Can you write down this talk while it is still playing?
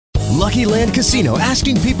Lucky Land Casino,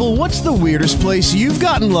 asking people, what's the weirdest place you've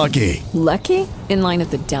gotten lucky? Lucky? In line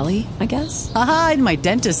at the deli, I guess? Aha, in my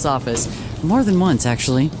dentist's office. More than once,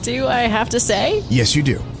 actually. Do I have to say? Yes, you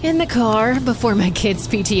do. In the car before my kids'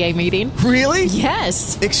 PTA meeting. Really?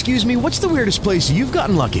 Yes. Excuse me, what's the weirdest place you've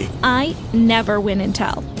gotten lucky? I never win and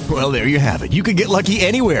tell. Well, there you have it. You can get lucky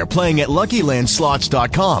anywhere, playing at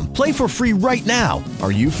LuckyLandSlots.com. Play for free right now.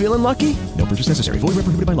 Are you feeling lucky? No purchase necessary. Void where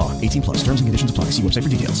prohibited by law. 18 plus. Terms and conditions apply. See website for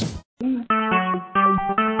details.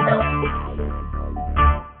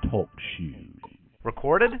 Talk shoes.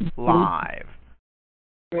 Recorded live.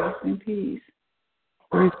 Grace and peace.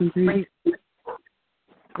 Grace and peace.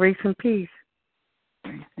 Grace and peace.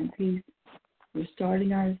 Grace and peace. We're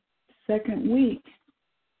starting our second week.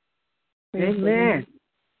 Amen.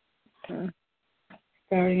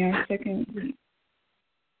 Starting our second week.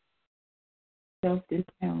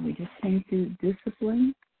 Self-discipline. We just came through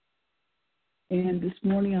discipline. And this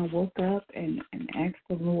morning I woke up and asked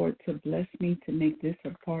the Lord to bless me to make this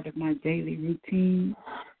a part of my daily routine.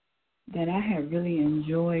 That I have really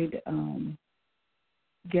enjoyed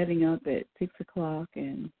getting up at 6 o'clock,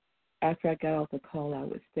 and after I got off the call, I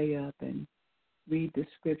would stay up and read the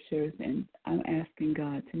scriptures, and I'm asking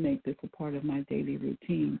God to make this a part of my daily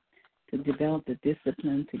routine, to develop the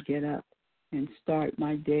discipline to get up and start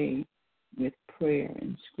my day with prayer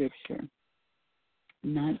and scripture,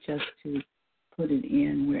 not just to put it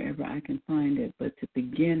in wherever I can find it, but to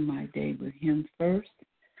begin my day with Him first.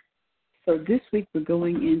 So this week we're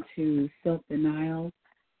going into self-denial,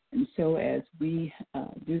 and so as we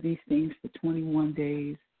do these things for 21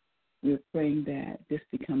 days, we're praying that this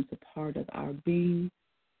becomes a part of our being,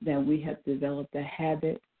 that we have developed a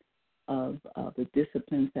habit of the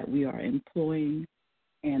disciplines that we are employing,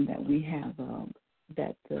 and that we have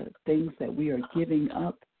that the things that we are giving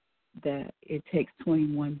up, that it takes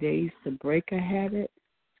 21 days to break a habit,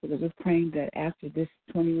 so that we're praying that after this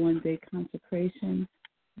 21-day consecration,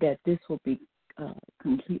 that this will be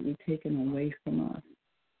completely taken away from us.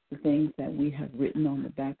 The things that we have written on the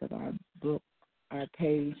back of our book, our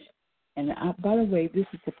page. And by the way, this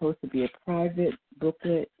is supposed to be a private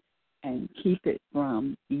booklet, and keep it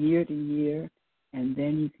from year to year, and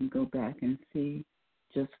then you can go back and see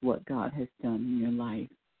just what God has done in your life.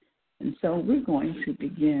 And so we're going to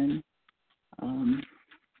begin. I've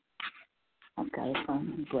got to find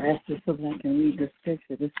my glasses so that I can read the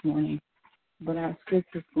scripture this morning. But our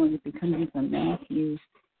scripture is going to be coming from Matthew,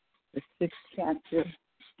 the 6th chapter,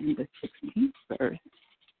 and the 16th verse.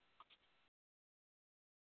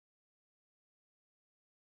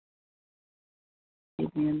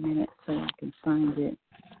 Give me a minute so I can find it.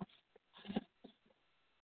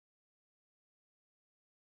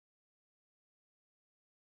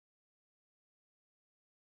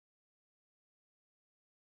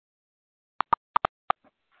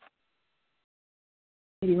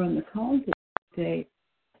 You run the call today,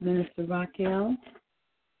 Minister Raquel.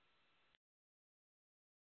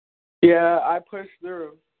 Yeah, I push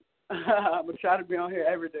through. I'm going to try to be on here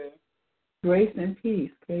every day. Grace and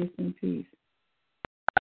peace, grace and peace.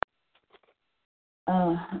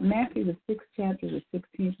 Matthew, the 6th chapter, the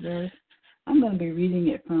 16th verse. I'm going to be reading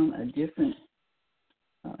it from a different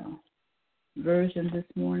version this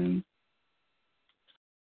morning.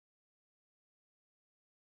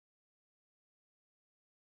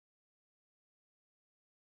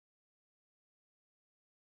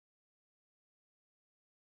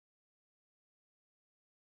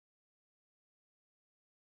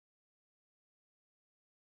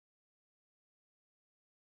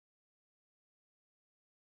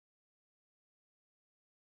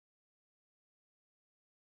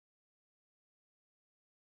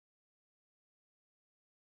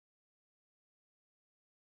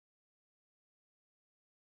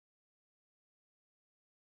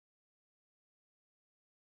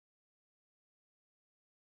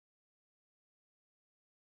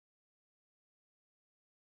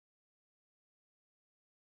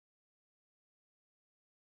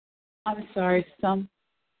 I'm sorry.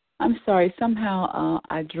 Somehow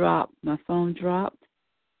I dropped. My phone dropped,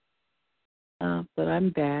 but I'm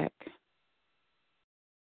back.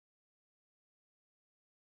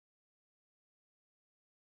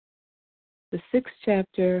 The 6th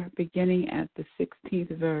chapter, beginning at the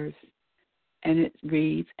 16th verse, and it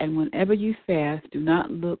reads, "And whenever you fast, do not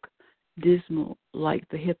look dismal like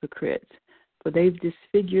the hypocrites, for they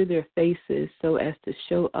disfigure their faces so as to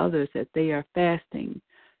show others that they are fasting.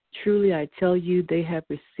 Truly, I tell you, they have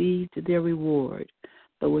received their reward.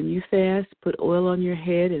 But when you fast, put oil on your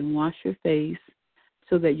head and wash your face,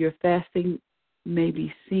 so that your fasting may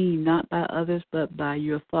be seen not by others, but by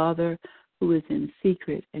your Father who is in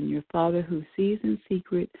secret. And your Father who sees in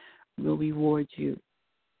secret will reward you.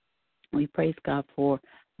 We praise God for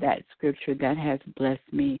that scripture that has blessed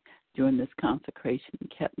me during this consecration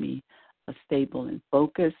and kept me stable and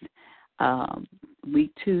focused.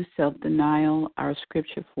 Week 2, self-denial, our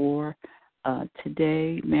scripture for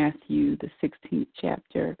today, Matthew, the 16th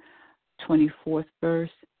chapter, 24th verse.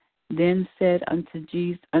 Then said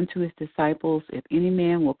unto his disciples, if any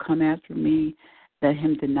man will come after me, let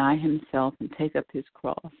him deny himself and take up his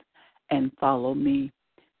cross and follow me.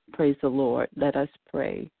 Praise the Lord. Let us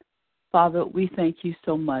pray. Father, we thank you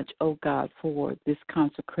so much, oh God, for this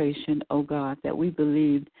consecration, oh God, that we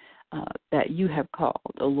believe that you have called,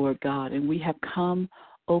 oh Lord God. And we have come,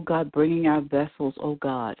 oh God, bringing our vessels, oh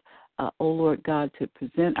God, oh Lord God, to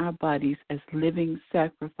present our bodies as living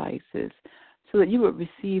sacrifices so that you would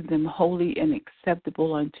receive them holy and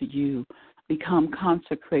acceptable unto you. We come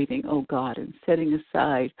consecrating, oh God, and setting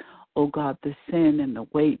aside, oh God, the sin and the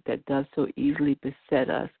weight that does so easily beset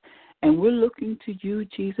us. And we're looking to you,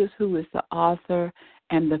 Jesus, who is the author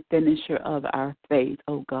and the finisher of our faith,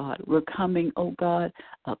 oh God. We're coming, oh God,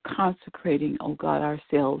 consecrating, oh God,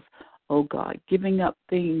 ourselves, oh God, giving up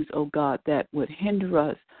things, oh God, that would hinder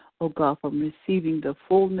us, oh God, from receiving the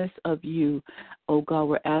fullness of you. Oh God,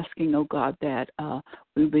 we're asking, oh God, that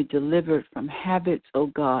we be delivered from habits, oh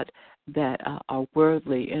God, that are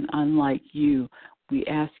worldly and unlike you. We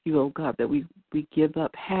ask you, oh God, that we give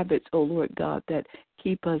up habits, oh Lord God, that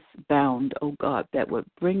keep us bound, oh God, that would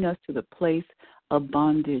bring us to the place of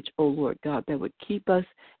bondage, oh Lord God, that would keep us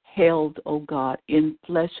held, oh God, in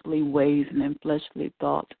fleshly ways and in fleshly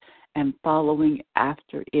thoughts and following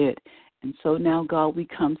after it. And so now, God, we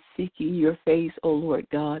come seeking your face, oh Lord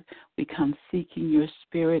God. We come seeking your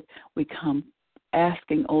spirit. We come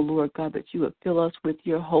asking, oh Lord God, that you would fill us with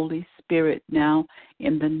your Holy Spirit now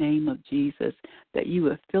in the name of Jesus, that you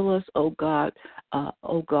would fill us, oh God.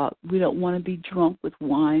 We don't want to be drunk with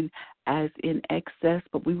wine as in excess,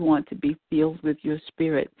 but we want to be filled with your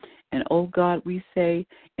spirit. And, oh God, we say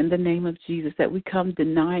in the name of Jesus that we come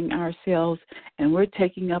denying ourselves and we're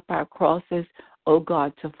taking up our crosses, oh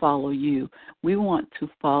God, to follow you. We want to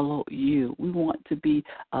follow you. We want to be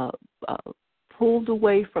pulled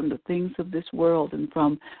away from the things of this world and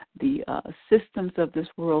from the systems of this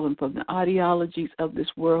world and from the ideologies of this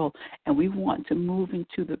world. And we want to move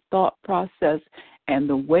into the thought process and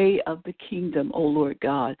the way of the kingdom, oh Lord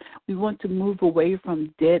God. We want to move away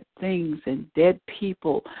from dead things and dead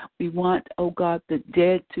people. We want, oh God, the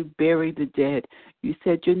dead to bury the dead. You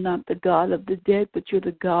said you're not the God of the dead, but you're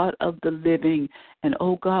the God of the living. And,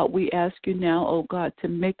 oh God, we ask you now, oh God, to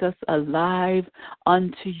make us alive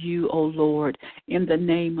unto you, oh Lord, in the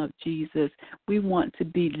name of Jesus. We want to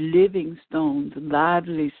be living stones,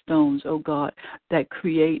 lively stones, oh God, that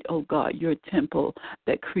create, oh God, your temple,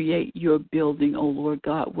 that create your building, oh Lord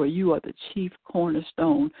God, where you are the chief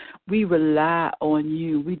cornerstone. We rely on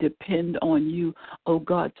you. We depend on you, oh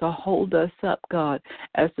God, to hold us up, God.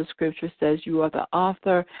 As the scripture says, you are the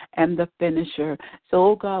author and the finisher. So,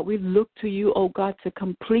 oh God, we look to you, oh God, to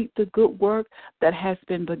complete the good work that has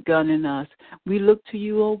been begun in us. We look to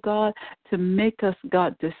you, oh God, to make us,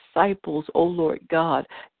 God, disciples, oh Lord God,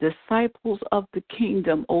 disciples of the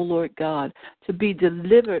kingdom, oh Lord God, to be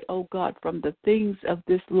delivered, oh God, from the things of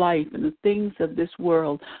this life and the things of this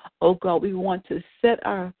world. Oh God, we want to set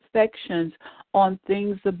our affections on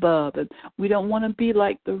things above. And we don't want to be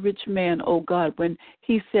like the rich man, oh God, when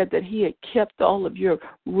he said that he had kept all of your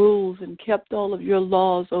rules and kept all of your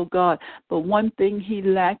laws, oh God. But one thing he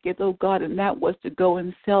lacketh, oh God, and that was to go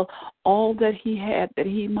and sell all that he had, that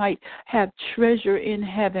he might have treasure in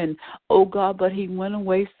heaven, oh God, but he went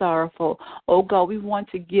away sorrowful. Oh God, we want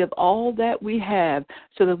to give all that we have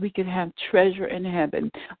so that we can have treasure in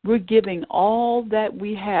heaven. We're giving all that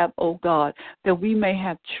we have, oh God, that we may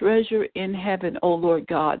have treasure in heaven, oh Lord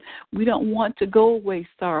God. We don't want to go away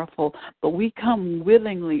sorrowful, but we come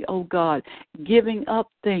willingly, oh God, giving up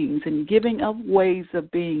things and giving up ways of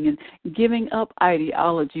being and giving up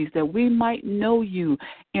ideologies that we might know you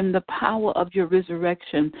in the power of your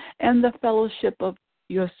resurrection and the fellowship of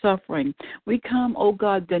your suffering. We come, oh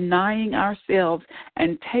God, denying ourselves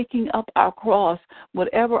and taking up our cross,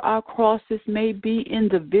 whatever our crosses may be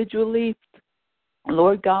individually.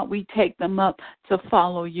 Lord God, we take them up to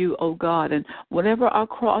follow you, oh God. And whatever our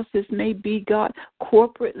crosses may be, God,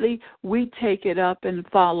 corporately, we take it up and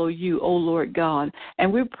follow you, oh Lord God.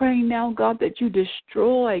 And we're praying now, God, that you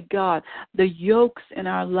destroy, God, the yokes in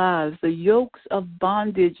our lives, the yokes of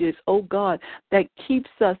bondages, oh God, that keeps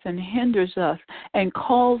us and hinders us and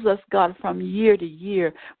calls us, God, from year to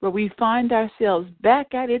year, where we find ourselves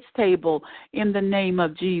back at its table in the name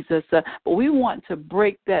of Jesus. But we want to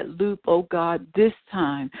break that loop, oh God, this this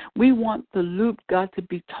time. We want the loop, God, to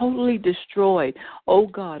be totally destroyed, oh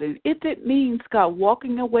God. And if it means, God,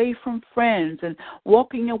 walking away from friends and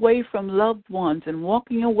walking away from loved ones and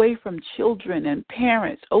walking away from children and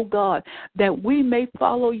parents, oh God, that we may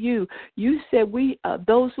follow you. You said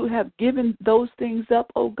those who have given those things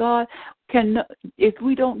up, oh God, if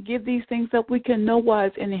we don't give these things up, we can no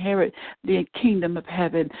wise inherit the kingdom of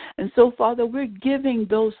heaven. And so, Father, we're giving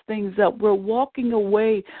those things up. We're walking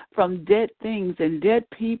away from dead things and dead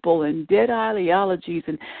people and dead ideologies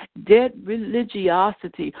and dead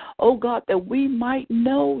religiosity, oh God, that we might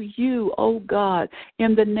know you, oh God,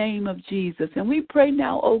 in the name of Jesus. And we pray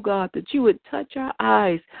now, oh God, that you would touch our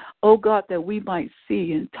eyes, oh God, that we might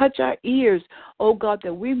see, and touch our ears, oh God,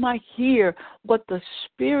 that we might hear what the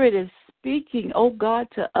Spirit is speaking, oh God,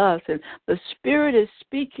 to us, and the Spirit is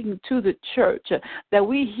speaking to the church, that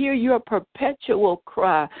we hear your perpetual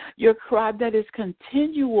cry, your cry that is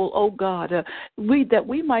continual, oh God, that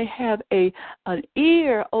we might have an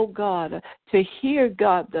ear, oh God, to hear,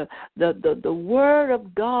 God, the word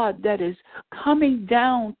of God that is coming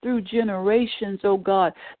down through generations, oh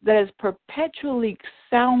God, that is perpetually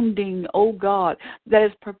sounding, oh God, that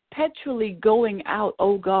is perpetually going out,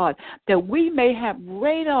 oh God, that we may have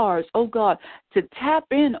radars, oh God, to tap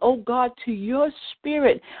in, oh God, to your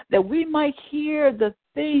Spirit, that we might hear the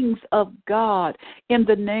things of God in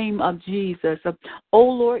the name of Jesus. Oh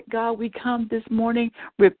Lord God, we come this morning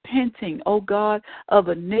repenting, oh God, of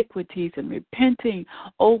iniquities, and repenting,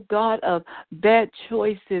 oh God, of bad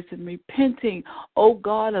choices, and repenting, oh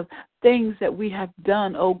God, of things that we have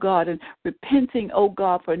done, oh God, and repenting, oh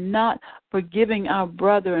God, for not forgiving our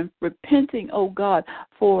brother, and repenting, oh God,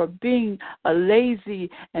 for being lazy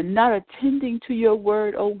and not attending to your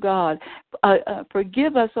word, oh God.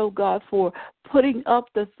 Forgive us, oh God, for putting up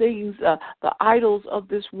the things, the idols of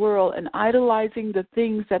this world, and idolizing the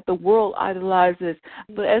things that the world idolizes.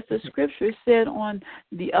 But as the scripture said on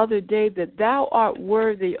the other day, that thou art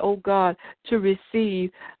worthy, O God, to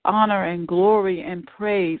receive honor and glory and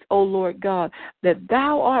praise, O Lord God, that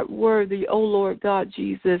thou art worthy, O Lord God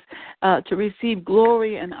Jesus, to receive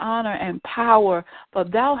glory and honor and power, for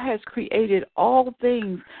thou hast created all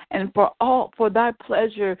things, and for thy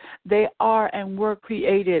pleasure they are and were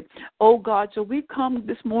created. O God, so we've come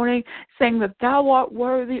this morning saying that thou art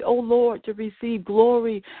worthy, O Lord, to receive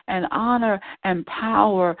glory and honor and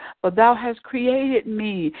power, for thou hast created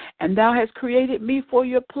me, and thou hast created me for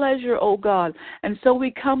your pleasure, O God. And so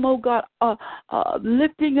we come, O God,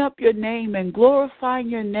 lifting up your name and glorifying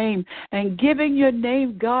your name and giving your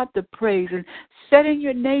name, God, the praise, and setting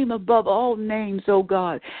your name above all names, O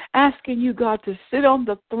God, asking you, God, to sit on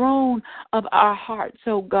the throne of our hearts,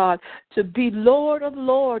 O God, to be Lord of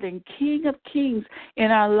lords and King of kings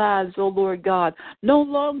in our lives, O Lord God, no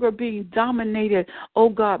longer being dominated, O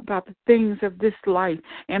God, by the things of this life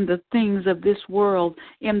and the things of this world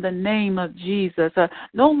in the name of Jesus,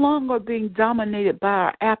 no longer being dominated by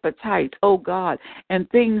our appetites, O God, and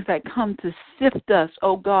things that come to sift us,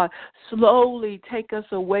 O God, slowly take us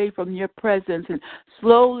away from your presence and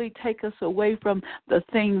slowly take us away from the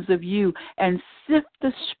things of you, and sift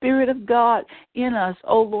the Spirit of God in us,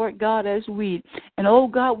 O Lord God, as wheat. And, O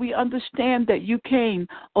God, we understand that you came,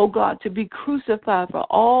 O God, to be crucified for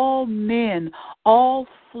all men, all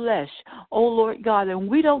flesh, oh Lord God, and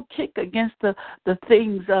we don't kick against the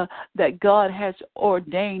things that God has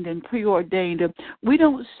ordained and preordained. We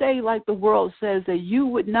don't say like the world says that you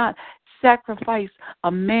would not sacrifice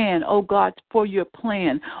a man, oh God, for your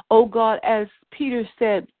plan. Oh God, as Peter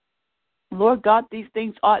said, Lord God, these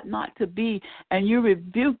things ought not to be. And you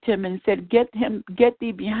rebuked him and said, get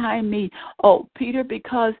thee behind me, oh Peter,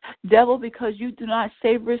 because you do not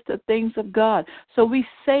savor the things of God. So we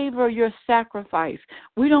savor your sacrifice.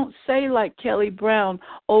 We don't say like Kelly Brown,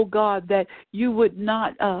 oh God, that you would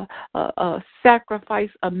not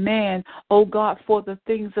sacrifice a man, oh God, for the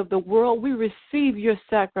things of the world. We receive your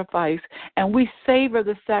sacrifice, and we savor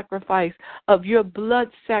the sacrifice of your blood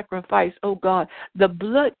sacrifice, oh God, the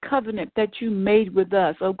blood covenant that you made with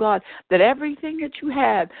us, oh God, that everything that you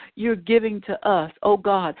have, you're giving to us, oh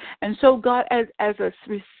God. And so, God, as a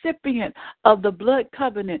recipient of the blood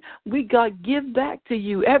covenant, we, God, give back to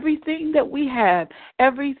you everything that we have,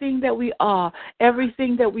 everything that we are,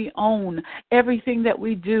 everything that we own, everything that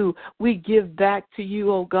we do, we give back to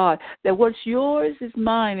you, oh God, that what's yours is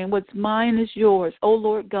mine and what's mine is yours, oh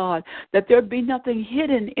Lord God, that there be nothing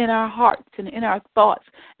hidden in our hearts and in our thoughts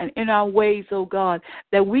and in our ways, oh God,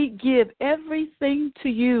 that we give everything to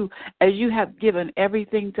you as you have given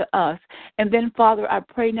everything to us. And then, Father, I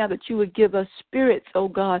pray now that you would give us spirits, oh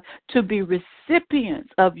God, to be recipients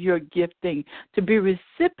of your gifting, to be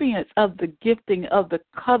recipients of the gifting of the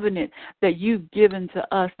covenant that you've given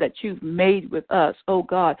to us, that you've made with us, oh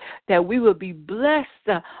God, that we will be blessed,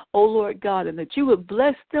 oh Lord God, and that you would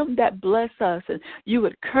bless them that bless us, and you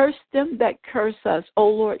would curse them that curse us, oh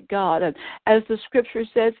Lord God. And as the scripture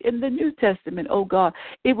says in the New Testament, oh God,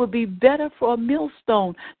 it would be better for a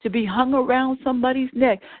millstone to be hung around somebody's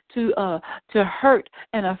neck to hurt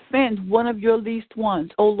and offend one of your least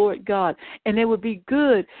ones, oh Lord God. And it would be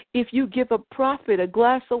good if you give a prophet a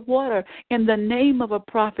glass of water in the name of a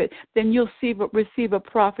prophet, then you'll receive a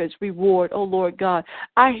prophet's reward, oh Lord God.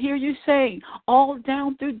 I hear you saying all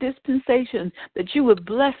down through dispensation that you would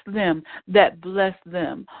bless them that bless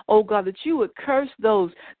them, oh God, that you would curse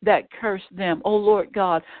those that curse them, oh Lord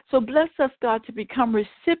God. So bless us, God, to become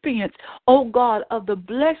recipients, oh God, of the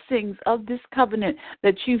blessings of this covenant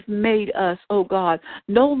that you've made us, oh God.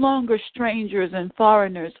 No longer strangers and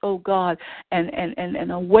foreigners, oh God,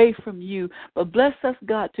 and away from you, but bless us,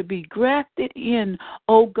 God, to be grafted in,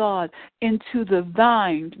 oh God, into the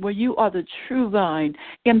vine where you are the true vine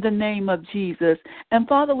in the name of Jesus. And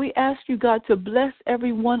Father, we ask you, God, to bless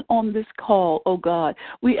everyone on this call, oh God.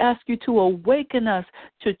 We ask you to awaken us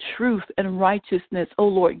to truth and righteousness, oh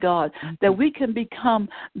Lord God, that we can become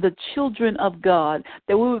the children of God,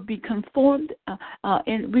 that we would be conformed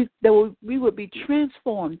that we would be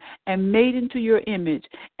transformed and made into your image.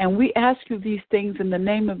 And we ask you these things in the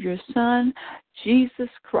name of your Son, Jesus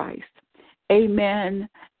Christ. Amen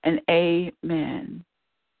and amen.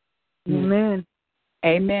 Amen.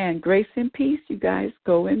 Amen. Grace and peace, you guys.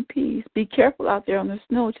 Go in peace. Be careful out there on the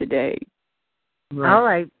snow today. Right. All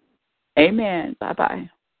right. Amen. Bye-bye.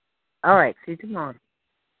 All right. See you tomorrow.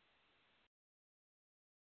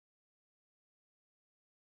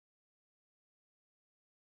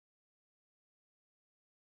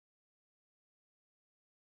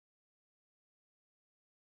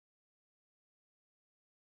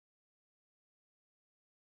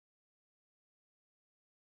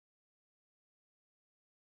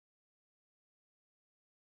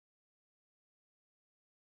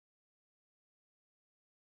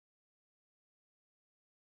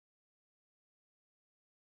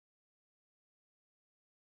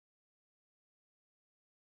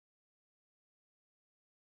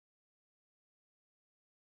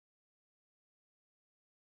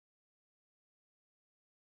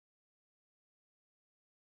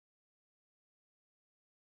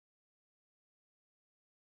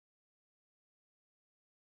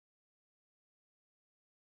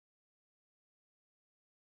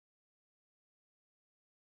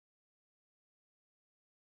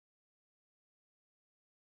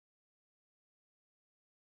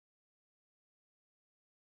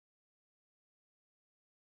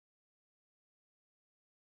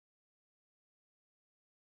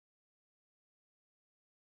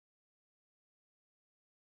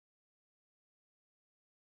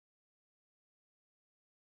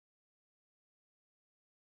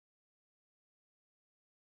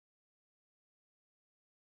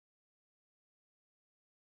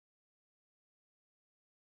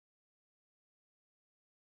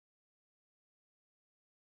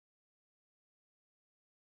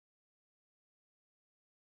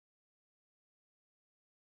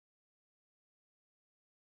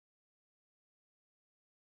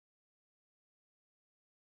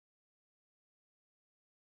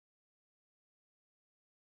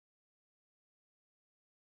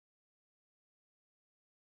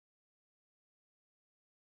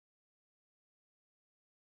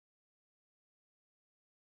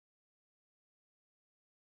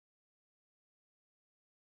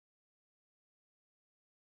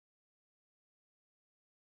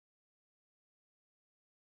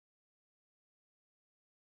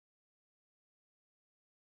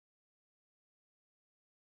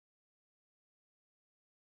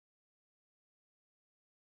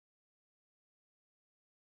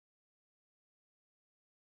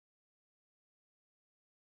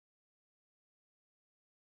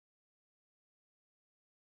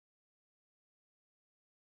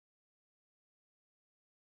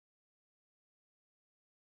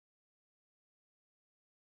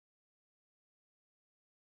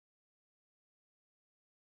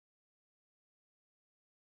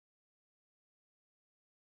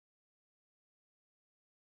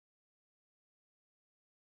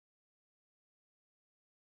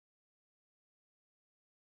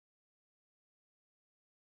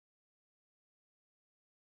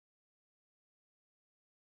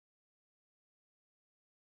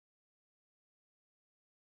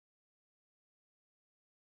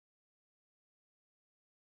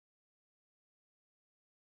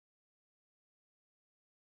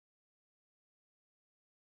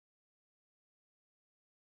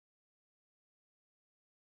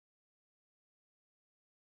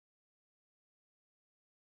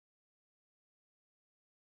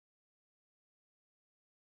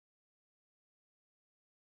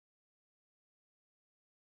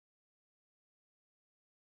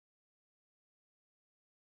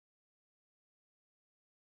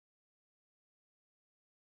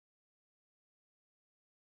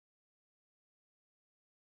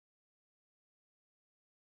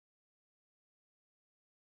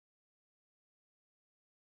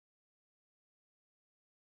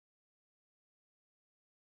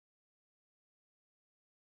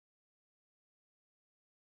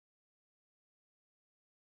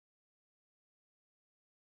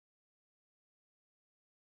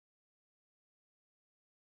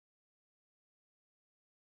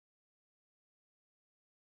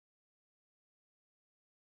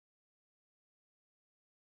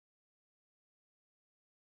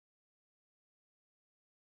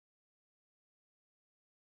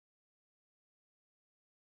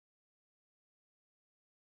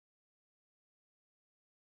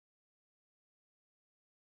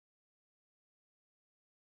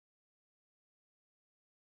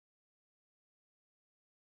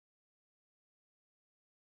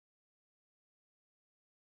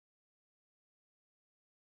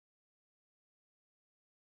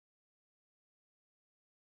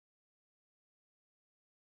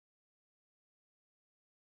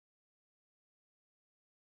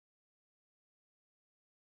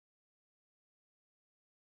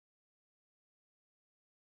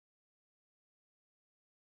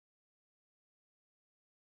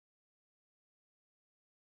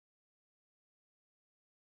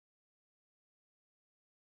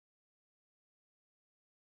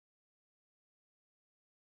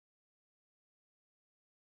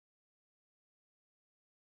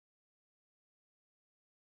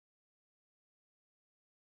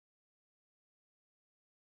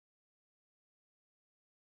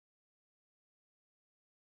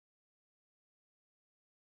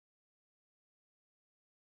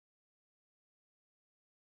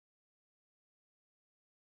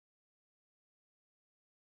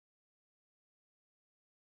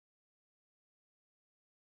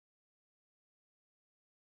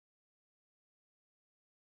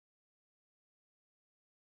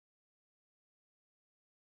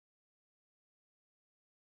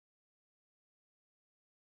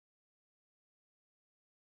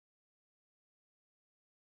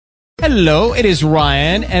 Hello, it is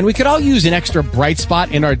Ryan, and we could all use an extra bright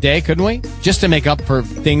spot in our day, couldn't we? Just to make up for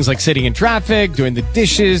things like sitting in traffic, doing the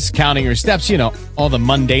dishes, counting your steps, you know, all the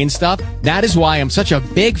mundane stuff. That is why I'm such a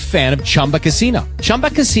big fan of Chumba Casino. Chumba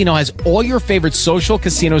Casino has all your favorite social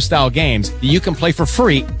casino-style games that you can play for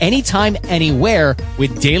free anytime, anywhere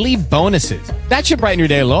with daily bonuses. That should brighten your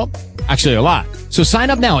day a little. Actually, a lot. So sign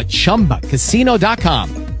up now at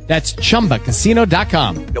ChumbaCasino.com. That's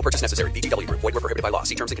ChumbaCasino.com. No purchase necessary. VGW Group. Void where prohibited by law.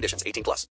 See terms and conditions. 18+.